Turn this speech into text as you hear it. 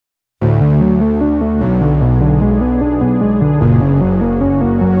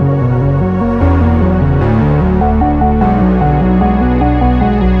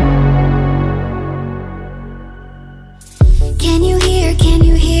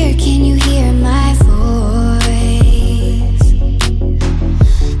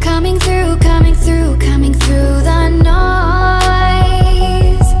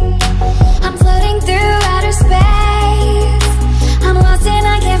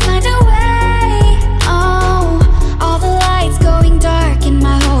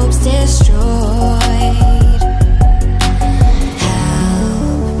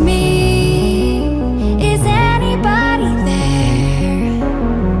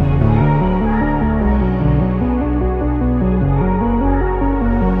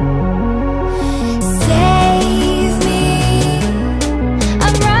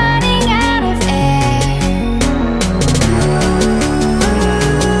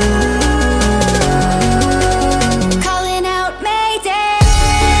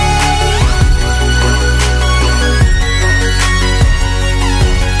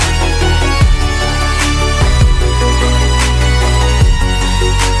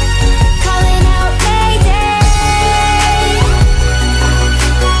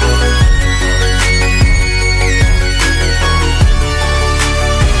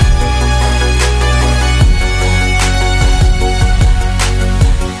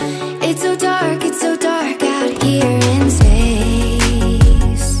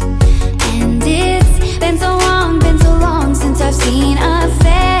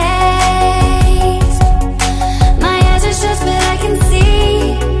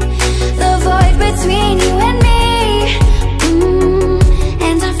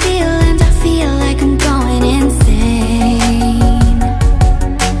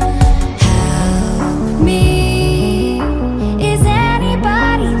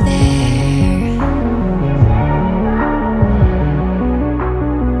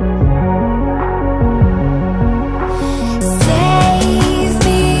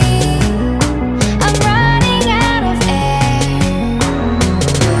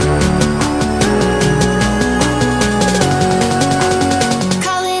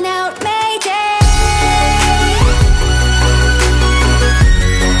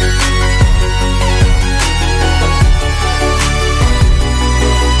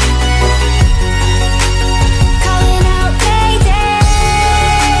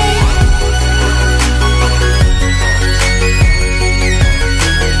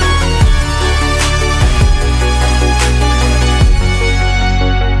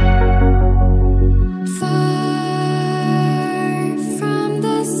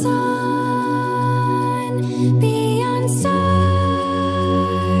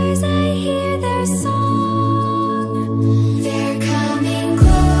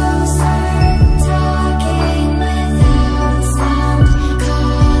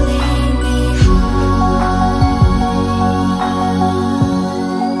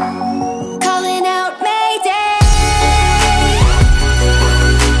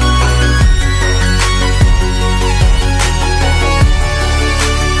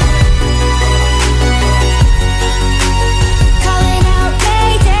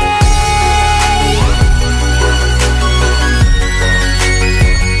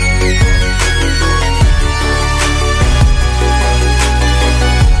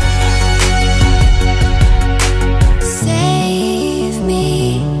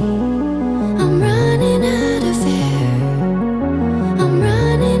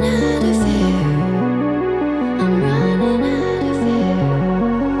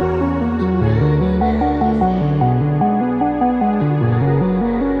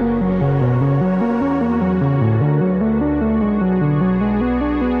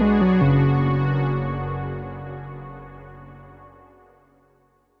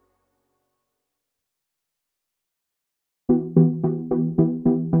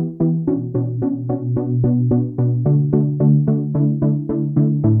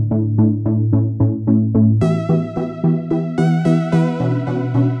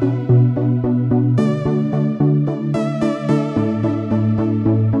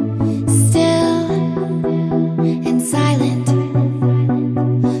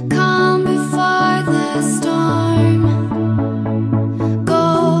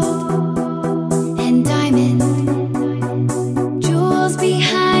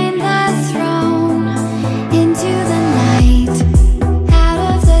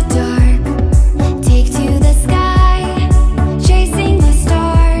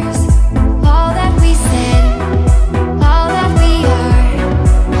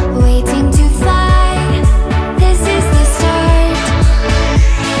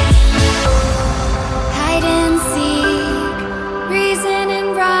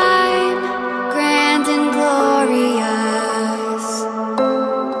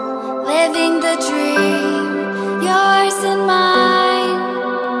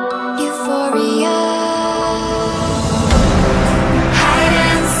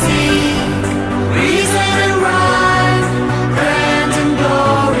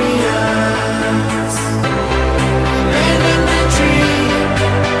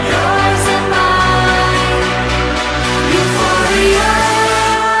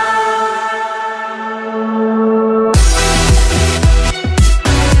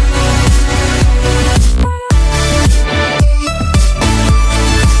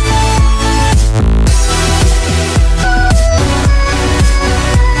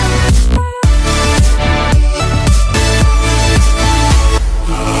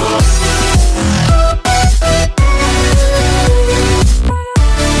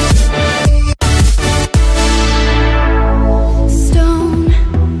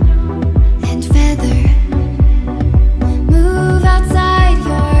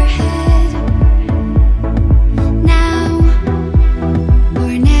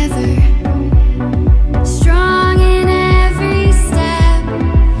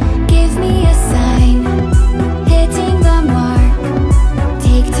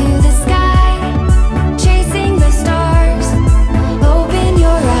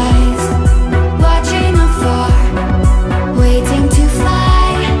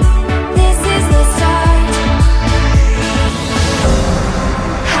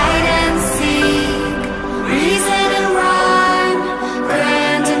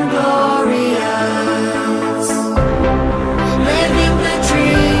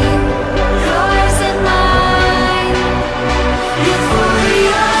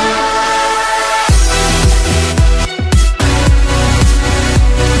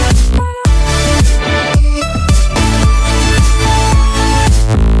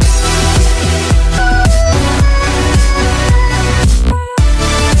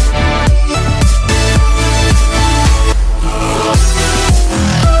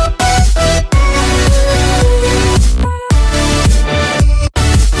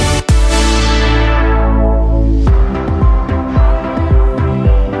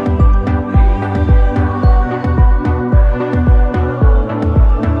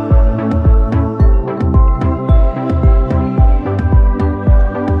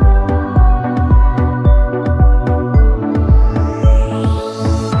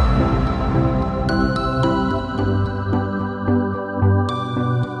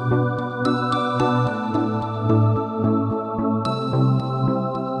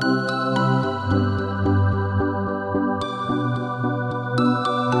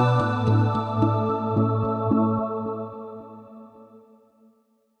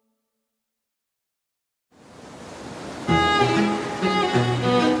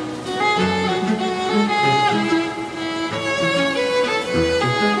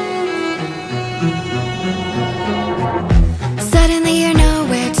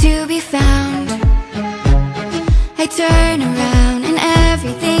turn around and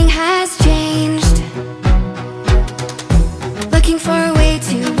everything has changed. Looking for a way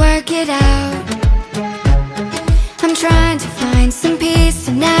to work it out. I'm trying to find some peace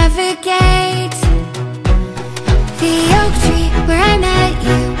to navigate. The oak tree where I met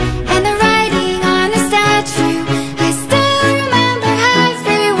you and the writing on the statue, I still remember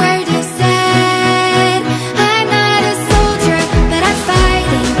every word you said. I'm not a soldier, but I'm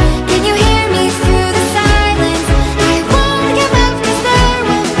fighting. Can you hear me through the silence? I won't give up, 'cause there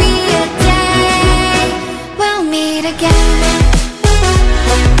will be a day we'll meet again.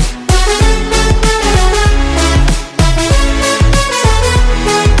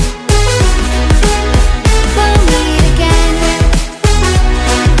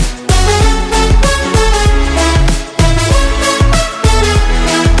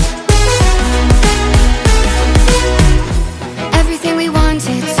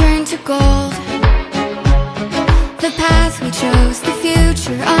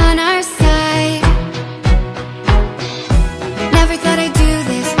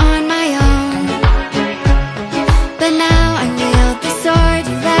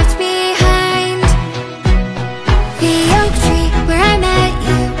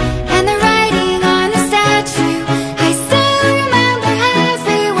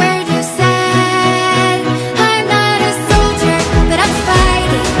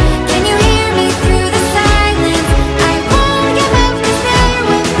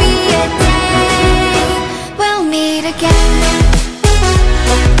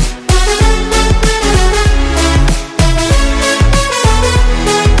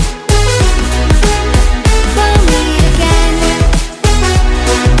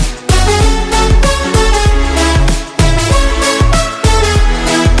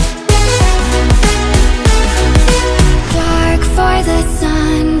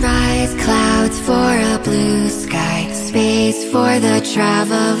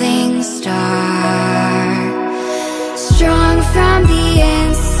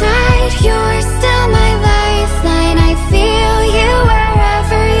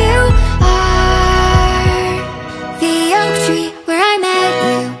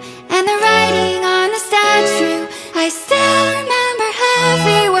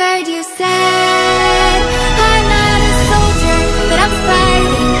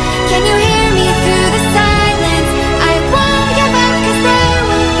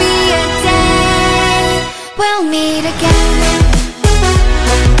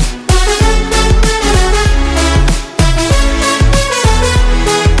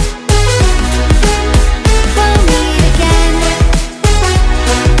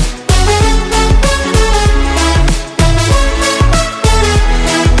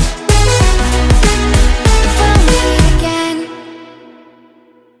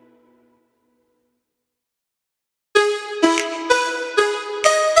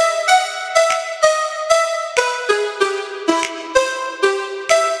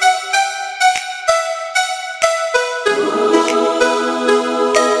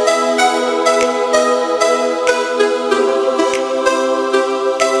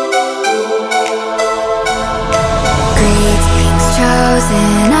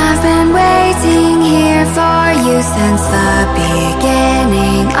 Since the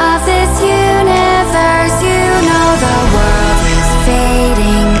beginning of this universe, you know the world is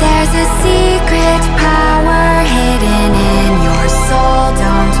fading. There's a secret power hidden in your soul.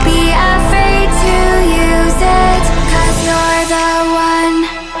 Don't be afraid to use it, 'cause you're the one.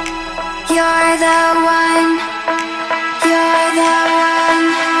 You're the one. You're the one.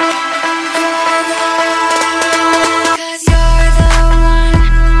 You're the one. 'Cause you're the one.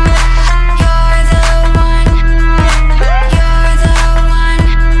 You're the one. You're the one.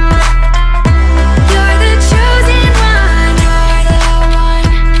 You're the chosen one. You're the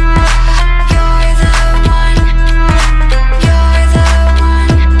one. You're the one. You're the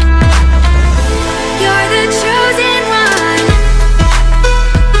one. You're the chosen one.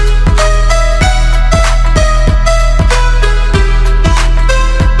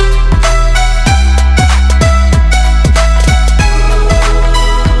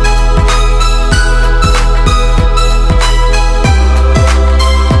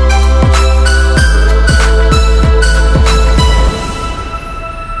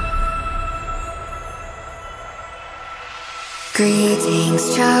 Greetings,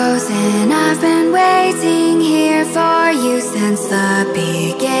 chosen. I've been waiting here for you since the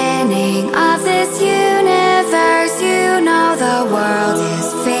beginning of this universe. You know the world is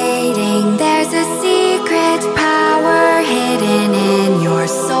fading. There's a secret power hidden in your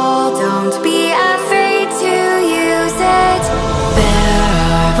soul. Don't be afraid to use it. There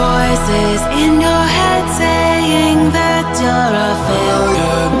are voices in your head saying that perfect, you're a failure.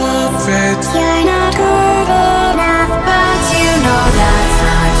 You're not good enough, but you know that's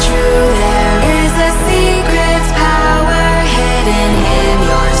not true. There is a secret power hidden in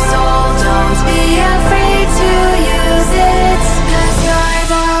your soul. Don't be afraid to use it, 'cause you're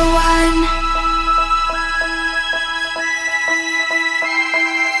the one.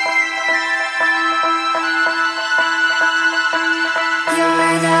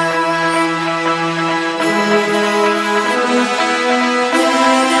 You're the one. You're the one.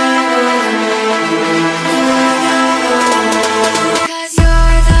 You're the one. You're the one. 'Cause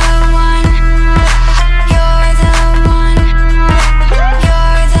you're the one. You're the one.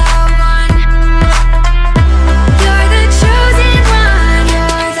 You're the one. You're the chosen one.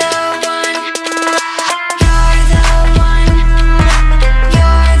 You're the one. You're the one.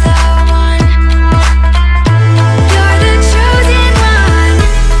 You're the one. You're the chosen one.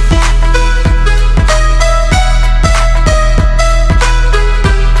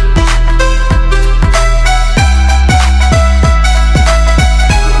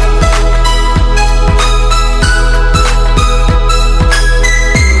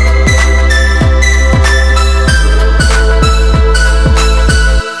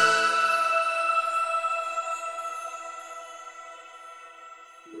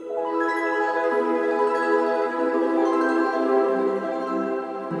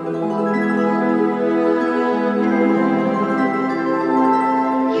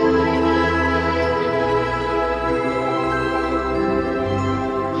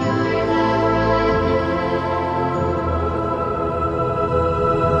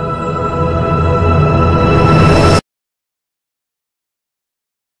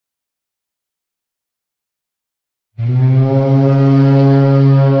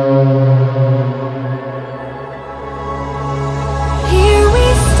 Here we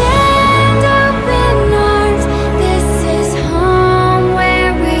stand, open arms. This is home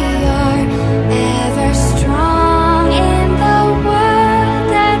where we are, ever strong in the world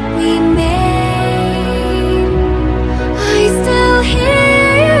that we made. I still hear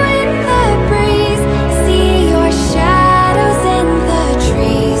you in the breeze, see your shadows in the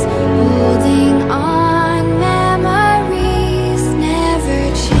trees, holding on, memories never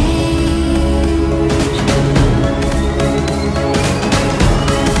change.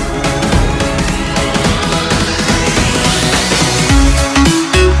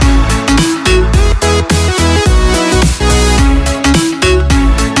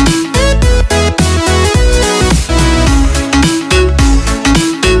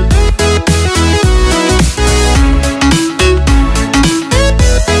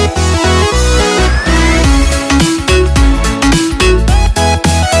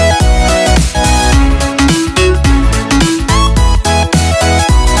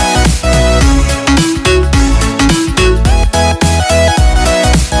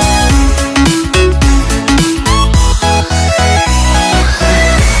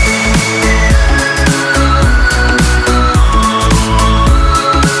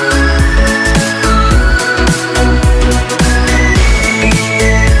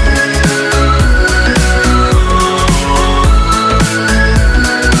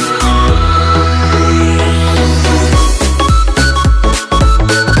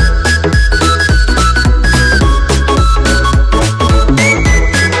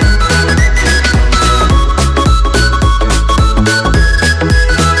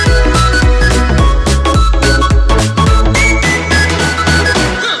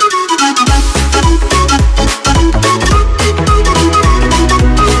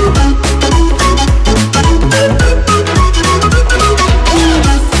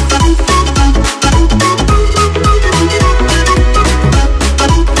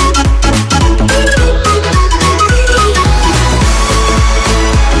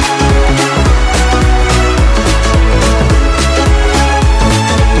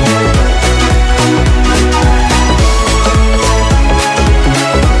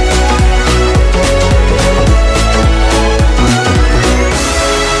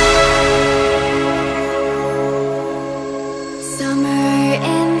 Summer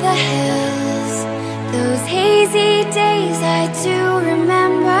in the hills, those hazy days I do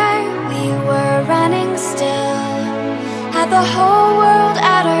remember. We were running still, had the whole world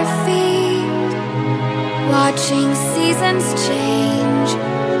at our feet, watching seasons change.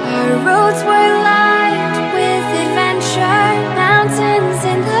 Our roads were lined